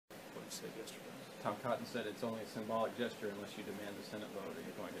said yesterday. Tom Cotton said it's only a symbolic gesture unless you demand a Senate vote. Are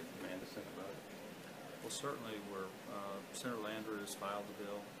you going to demand a Senate vote? Well, certainly Senator Landrieu has filed the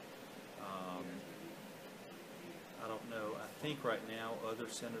bill. I don't know. I think right now other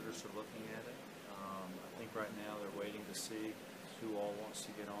senators are looking at it. I think right now they're waiting to see who all wants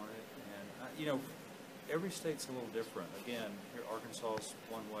to get on it. And, you know, every state's a little different. Again, here Arkansas is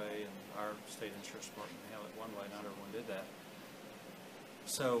one way, and our state insurance department handled it one way. Not everyone did that.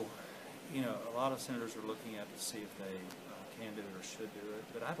 So, you know, a lot of senators are looking at it to see if they can do it or should do it.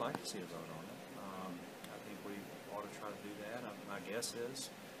 But I'd like to see a vote on it. I think we ought to try to do that. My guess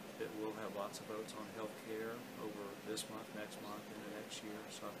is that we'll have lots of votes on health care over this month, next month, and the next year.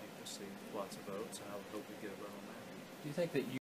 So I think we'll see lots of votes, and I would hope we get a vote on that. Do you think that